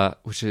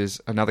 Which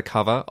is another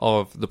cover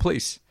of The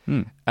Police.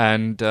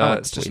 And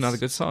it's just another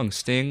good song.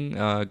 Sting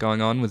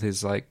going on with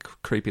his like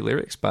creepy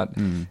lyrics, but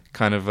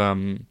kind of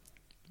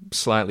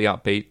slightly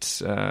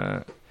upbeat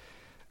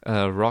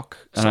rock.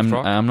 And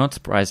rock. I'm not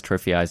surprised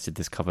Trophy Eyes did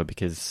this cover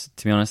because,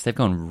 to be honest, they've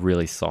gone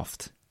really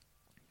soft.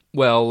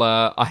 Well,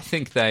 I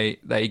think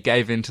they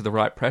gave in to the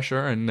right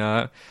pressure,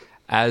 and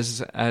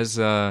as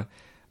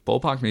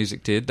Ballpark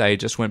Music did, they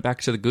just went back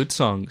to the good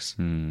songs.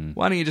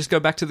 Why don't you just go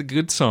back to the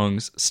good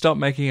songs, stop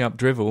making up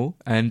drivel,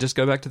 and just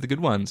go back to the good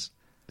ones?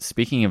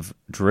 Speaking of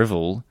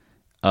drivel,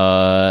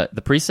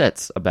 the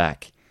Presets are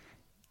back.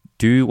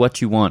 Do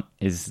What You Want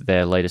is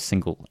their latest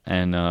single,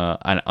 and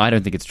I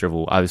don't think it's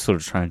drivel. I was sort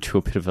of trying to do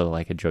a bit of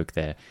a joke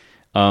there.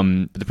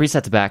 But the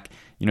Presets are back.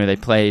 They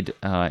played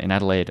in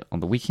Adelaide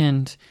on the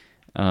weekend.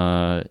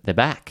 They're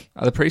back.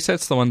 Are the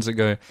Presets the ones that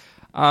go,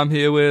 I'm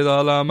here with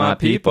all of my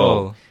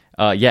people?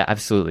 Yeah,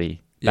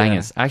 absolutely.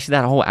 Bangers. Yeah. Actually,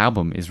 that whole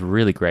album is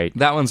really great.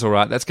 That one's all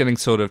right. That's getting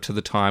sort of to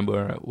the time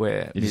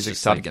where music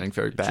started getting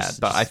very bad.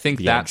 But I think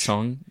that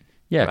song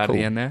right at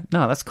the end there.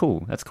 No, that's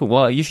cool. That's cool.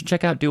 Well, you should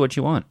check out Do What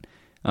You Want.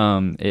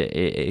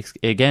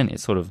 Again,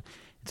 it's a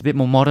bit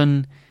more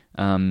modern.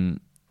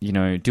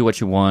 Do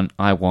What You Want,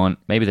 I Want.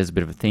 Maybe there's a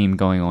bit of a theme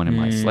going on in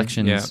my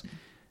selections. Yeah.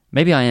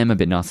 Maybe I am a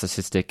bit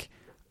narcissistic.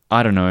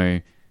 I don't know.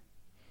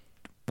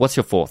 What's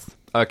your fourth?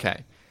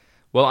 Okay.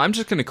 Well, I'm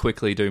just going to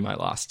quickly do my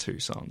last 2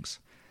 songs.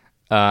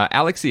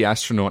 Alex the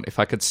Astronaut, If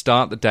I Could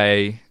Start the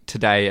Day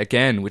Today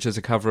Again, which is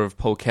a cover of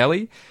Paul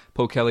Kelly.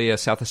 Paul Kelly, a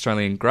South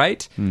Australian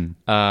great.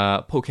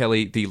 Paul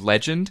Kelly, the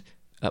legend.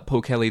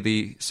 Paul Kelly,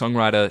 the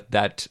songwriter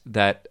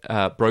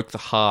that broke the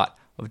heart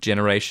of a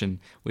generation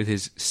with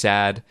his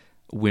sad,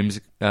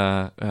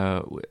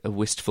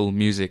 wistful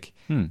music.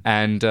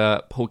 And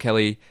Paul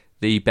Kelly,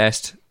 the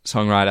best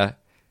songwriter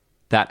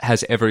that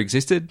has ever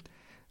existed.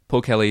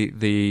 Paul Kelly,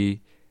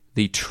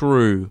 the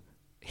true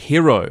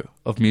hero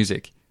of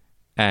music,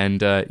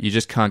 and you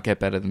just can't get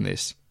better than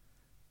this.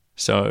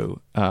 So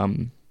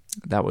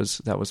that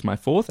was my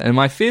fourth, and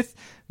my fifth,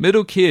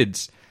 Middle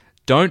Kids.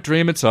 Don't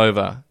dream it's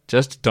over.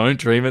 Just don't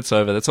dream it's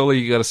over. That's all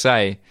you got to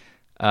say.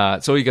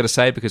 It's all you got to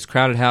say, because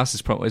Crowded House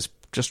is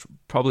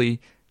probably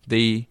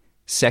the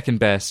second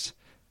best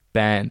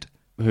band.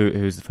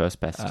 Who's the first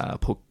best?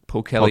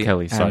 Paul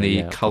Kelly, sorry, and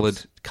the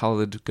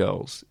Coloured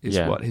Girls is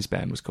what his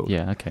band was called.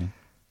 Yeah, okay.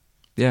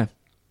 Yeah,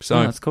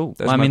 so that's cool.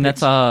 I mean,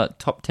 that's our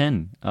top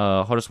 10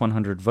 hottest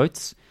 100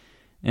 votes,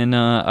 and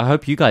I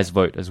hope you guys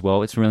vote as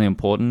well. It's really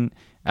important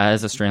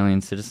as Australian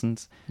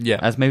citizens,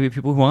 as maybe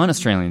people who aren't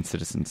Australian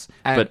citizens,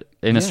 but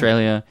in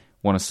Australia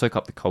want to soak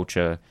up the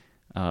culture.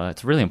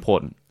 It's really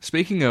important.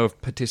 Speaking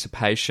of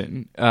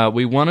participation,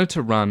 we wanted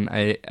to run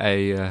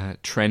a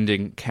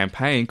trending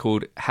campaign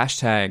called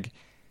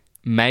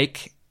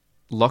 #Make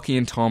Lockie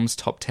and Tom's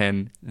Top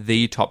 10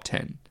 the Top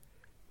 10.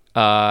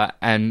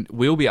 And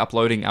we'll be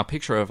uploading our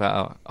picture of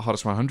our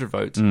hottest 100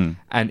 votes.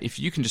 And if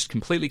you can just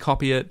completely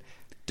copy it,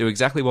 do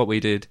exactly what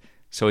we did,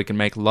 so we can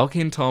make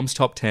Lockie and Tom's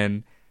Top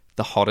 10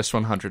 the hottest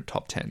 100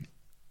 top 10.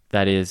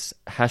 That is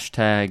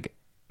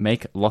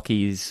 #Make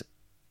Lockie's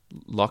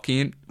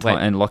Lockie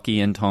and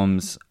Lockie and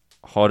Tom's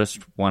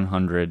hottest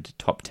 100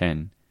 top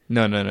 10.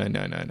 No.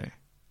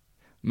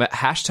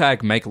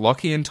 Make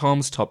Lockie and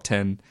Tom's top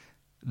 10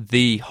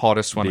 the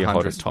hottest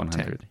 100 top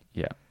 10.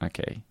 Yeah,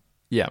 okay.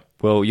 Yeah.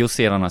 Well, you'll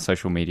see it on our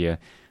social media,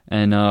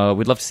 and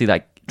we'd love to see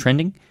that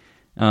trending.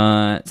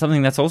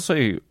 Something that's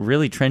also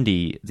really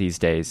trendy these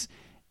days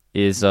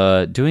is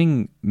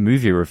doing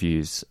movie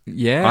reviews.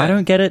 Yeah. I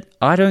don't get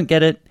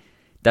it.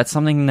 That's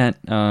something that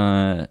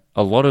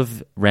a lot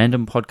of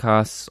random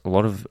podcasts, a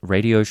lot of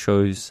radio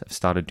shows have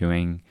started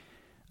doing.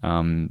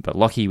 But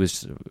Lockie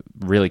was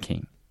really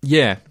keen.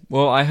 Yeah.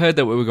 Well, I heard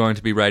that we were going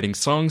to be rating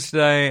songs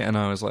today, and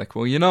I was like,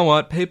 well, you know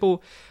what?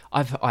 People,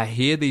 I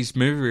hear these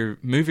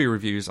movie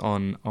reviews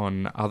on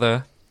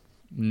other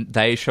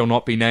they shall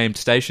not be named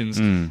stations,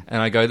 and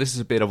I go, this is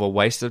a bit of a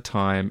waste of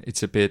time.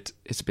 It's a bit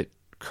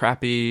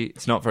crappy.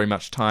 It's not very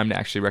much time to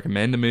actually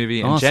recommend a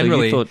movie, and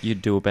generally, so you thought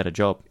you'd do a better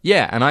job.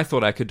 Yeah, and I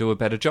thought I could do a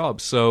better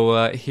job.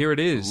 So here it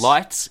is.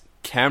 Lights,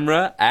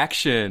 camera,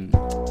 action.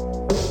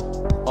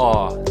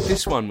 Oh,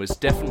 this one was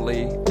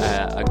definitely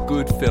a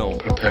good film.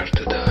 Prepare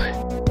to die.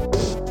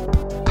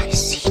 I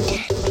see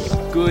dead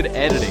people. Good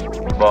editing.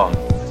 Bond.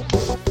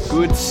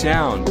 Good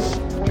sound.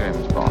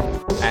 James Bond.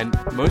 And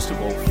most of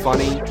all,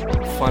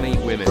 funny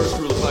women. First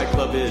rule of Fight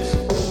Club is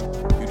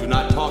you do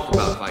not talk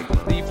about Fight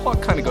Club. The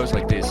plot kind of goes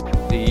like this.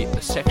 The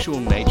sexual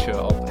nature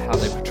of how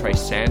they portray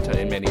Santa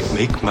in many of them.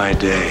 Make my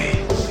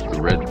day.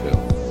 The red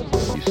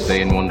pill. You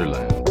stay in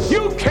Wonderland.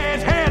 You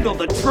can't handle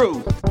the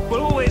truth. But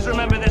always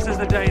remember, this is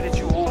the day that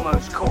you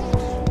almost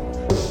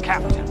caught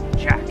Captain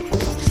Jack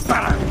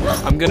Sparrow.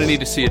 I'm going to need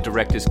to see a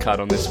director's cut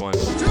on this one.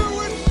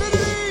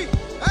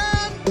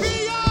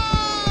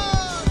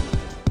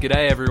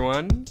 G'day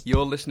everyone,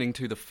 you're listening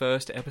to the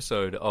first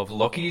episode of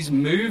Lockie's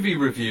Movie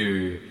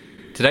Review.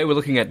 Today we're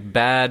looking at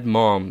Bad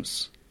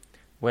Moms.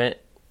 When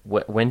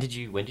did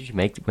you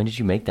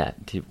make that?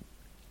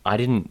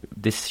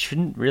 This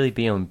shouldn't really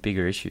be on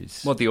Bigger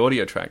Issues. What, the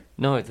audio track?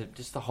 No,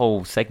 just the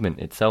whole segment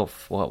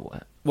itself.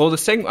 What? Well, the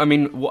segment. I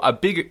mean, a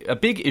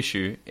big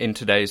issue in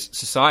today's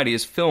society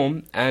is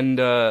film, and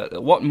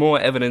what more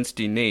evidence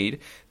do you need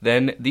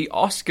than the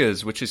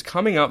Oscars, which is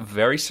coming up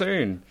very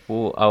soon?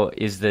 Well,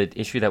 is the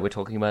issue that we're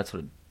talking about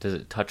does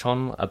it touch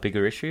on a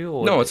bigger issue?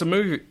 Or no, it's a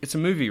movie. It's a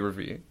movie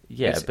review.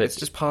 Yeah, but it's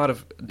just part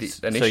of an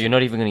issue. So you're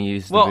not even going to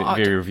use the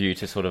movie review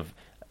to sort of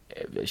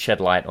shed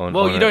light on.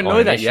 Well, you don't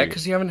know that yet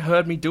because you haven't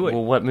heard me do it.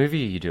 Well, what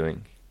movie are you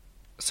doing?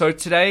 So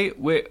today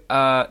we're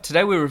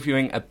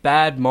reviewing A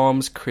Bad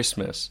Mom's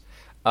Christmas,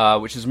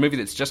 which is a movie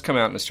that's just come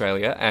out in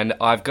Australia, and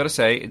I've got to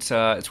say it's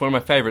one of my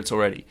favourites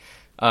already.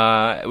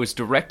 It was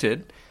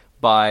directed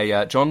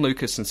by John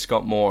Lucas and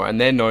Scott Moore,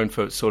 and they're known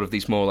for sort of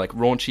these more like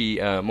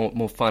raunchy,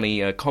 more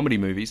funny comedy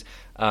movies.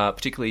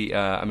 Particularly,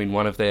 I mean,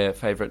 one of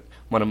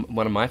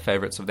my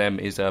favourites of them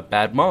is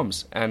Bad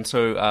Moms, and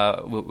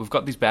so we've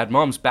got these Bad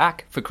Moms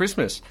back for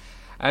Christmas,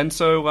 and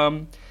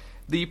so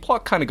the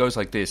plot kind of goes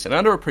like this: an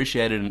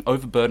underappreciated and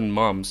overburdened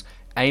moms,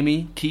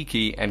 Amy,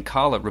 Kiki, and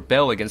Carla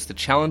rebel against the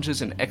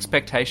challenges and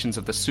expectations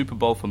of the Super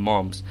Bowl for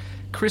moms.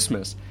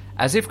 Christmas.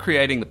 As if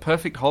creating the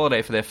perfect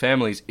holiday for their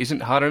families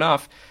isn't hard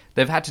enough,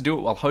 they've had to do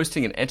it while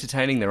hosting and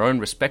entertaining their own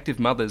respective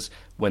mothers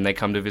when they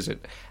come to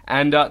visit.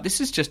 And this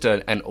is just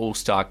an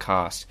all-star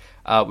cast.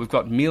 We've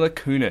got Mila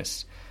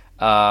Kunis.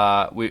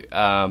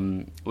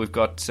 We've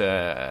got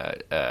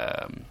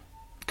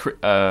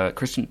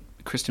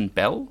Kristen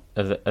Bell.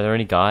 Are there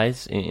any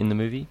guys in the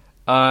movie?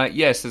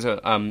 Yes, there's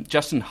a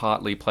Justin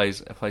Hartley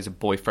plays a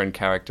boyfriend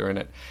character in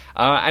it,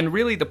 and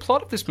really the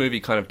plot of this movie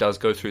kind of does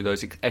go through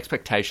those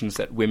expectations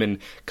that women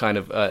kind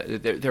of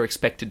they're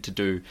expected to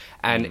do,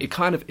 and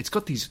it's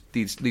got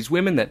these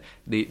women that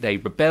they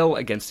rebel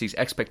against these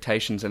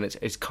expectations, and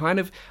it's kind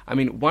of, I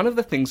mean, one of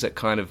the things that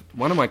kind of,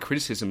 one of my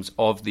criticisms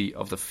of the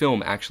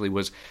film actually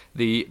was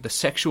the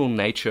sexual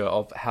nature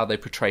of how they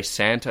portray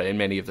Santa in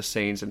many of the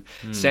scenes, and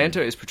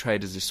Santa is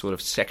portrayed as this sort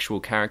of sexual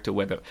character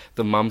where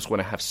the mums want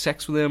to have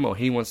sex with him, or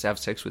he wants to have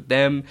sex with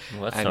them.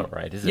 Well, that's not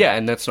right, is it? Yeah,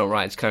 and that's not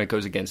right. It kind of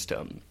goes against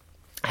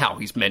how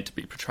he's meant to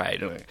be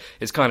portrayed.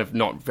 It's kind of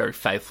not very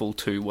faithful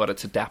to what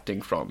it's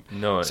adapting from.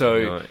 No.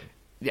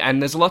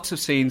 And there's lots of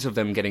scenes of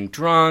them getting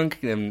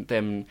drunk,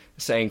 them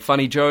saying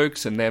funny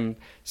jokes, and them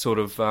sort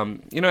of,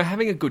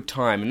 having a good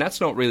time. And that's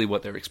not really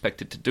what they're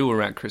expected to do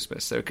around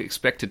Christmas. They're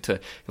expected to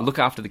look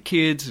after the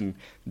kids and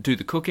do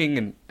the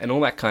cooking and all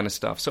that kind of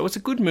stuff. So it's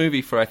a good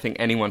movie for, I think,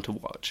 anyone to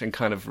watch and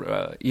kind of,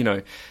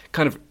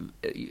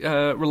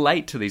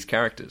 relate to these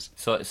characters.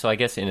 So I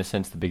guess in a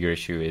sense the bigger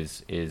issue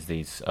is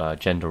these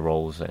gender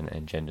roles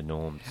and gender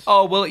norms.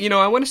 Oh, well,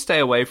 I want to stay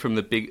away from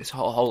the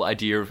whole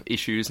idea of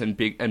issues and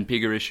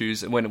bigger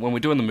issues. When we're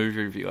doing the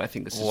movie review, I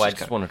think this is I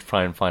just want to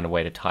try and find a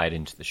way to tie it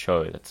into the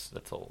show. That's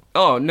all.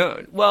 Oh,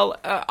 no. Well,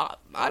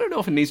 I don't know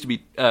if it needs to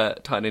be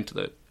tied into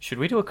the... Should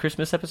we do a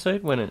Christmas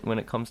episode when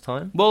it comes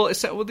time? Well,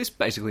 this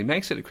basically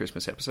makes it a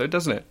Christmas episode,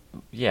 doesn't it?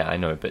 Yeah, I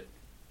know, but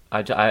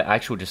I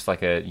actually just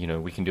like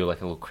we can do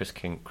like a little Kris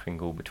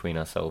Kringle between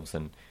ourselves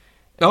and...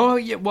 Oh,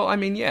 yeah, well, I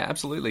mean, yeah,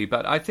 absolutely.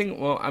 But I think,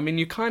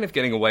 you're kind of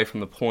getting away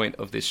from the point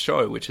of this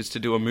show, which is to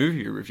do a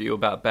movie review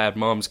about Bad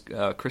Moms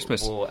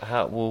Christmas.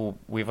 Well,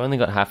 we've only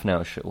got half an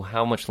hour.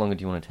 How much longer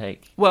do you want to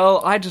take?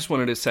 Well, I just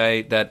wanted to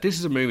say that this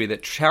is a movie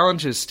that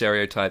challenges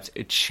stereotypes,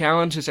 it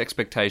challenges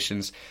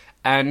expectations,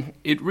 and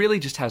it really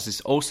just has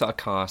this all-star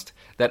cast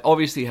that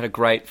obviously had a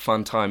great,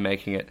 fun time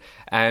making it.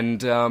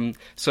 And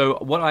so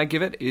what I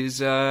give it is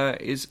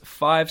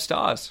 5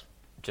 stars.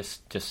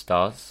 Just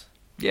stars?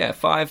 Yeah,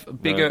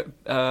 5 bigger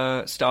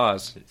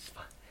stars.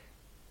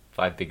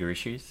 5 bigger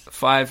issues?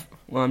 5,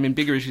 well, I mean,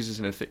 bigger issues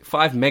isn't a thing.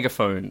 5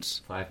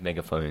 megaphones. 5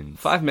 megaphones.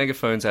 5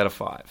 megaphones out of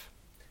 5.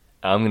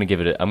 I'm gonna give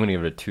it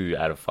a 2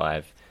 out of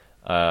 5.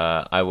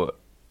 I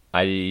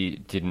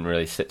didn't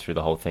really sit through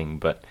the whole thing,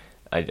 but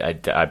I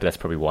that's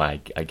probably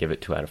why I give it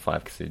 2 out of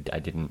 5, because I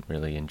didn't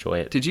really enjoy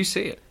it. Did you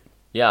see it?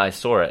 Yeah, I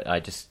saw it.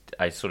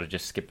 I sort of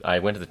just skipped. I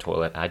went to the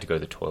toilet. I had to go to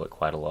the toilet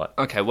quite a lot.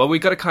 Okay, well, we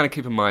got to kind of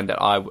keep in mind that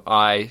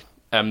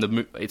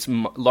it's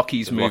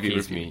Lockie's movie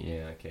review.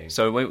 Yeah, okay.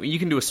 So you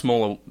can do a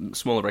smaller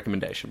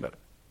recommendation, but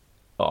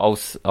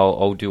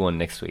I'll do one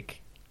next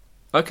week.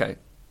 Okay.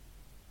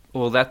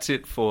 Well, that's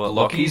it for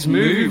Lockie's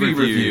movie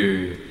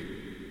review.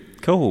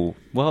 Cool.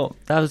 Well,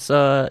 that was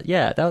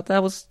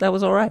that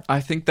was all right. I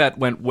think that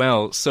went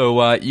well.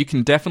 So you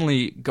can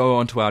definitely go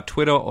onto our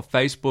Twitter or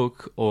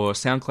Facebook or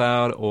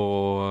SoundCloud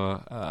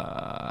or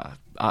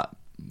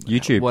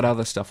YouTube. What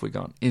other stuff we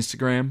got?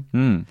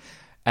 Instagram.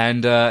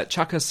 And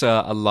chuck us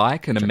a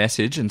like and a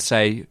message and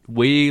say,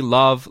 we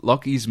love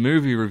Lockie's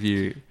movie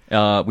review.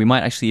 We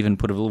might actually even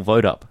put a little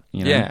vote up.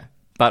 Yeah.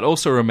 But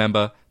also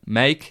remember,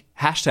 make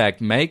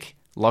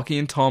Lockie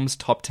and Tom's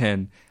Top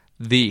 10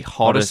 the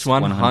hottest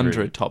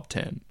 100 Top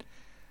 10.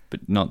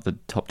 But not the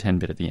top 10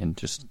 bit at the end,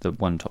 just the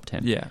one top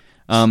 10. Yeah.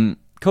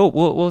 Cool.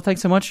 Well,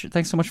 thanks so much.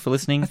 Thanks so much for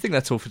listening. I think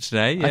that's all for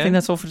today. Yeah? I think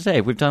that's all for today.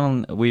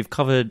 We've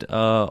covered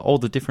all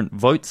the different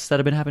votes that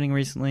have been happening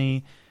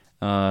recently.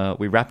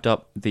 We wrapped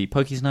up the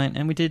Pokies Night,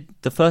 and we did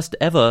the first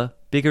ever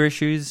Bigger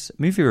Issues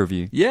movie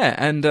review. Yeah,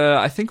 and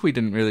I think we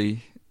didn't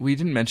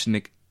mention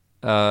Nick.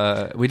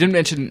 We didn't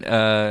mention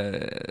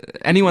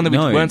anyone that we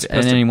weren't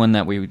supposed to. Anyone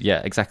that we...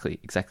 Yeah, exactly.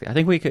 I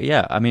think we could...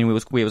 Yeah, I mean, it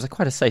was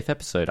quite a safe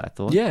episode, I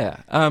thought. Yeah.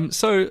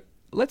 So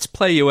let's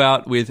play you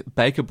out with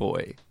Baker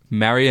Boy,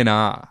 Marion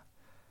R.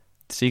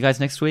 See you guys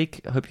next week.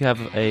 I hope you have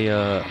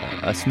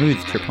a smooth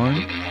trip home,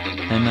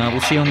 and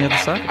we'll see you on the other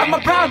side. I'm a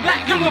proud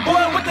black younger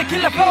boy with the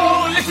killer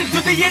flow. Listen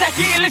to the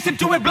energy, listen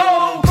to it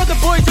blow. For the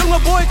boys,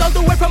 younger boys, all the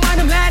way from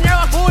Arnhem Land.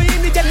 Boy,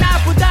 in the Jannah,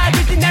 Putai,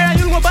 Bitinera,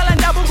 younger balan,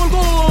 double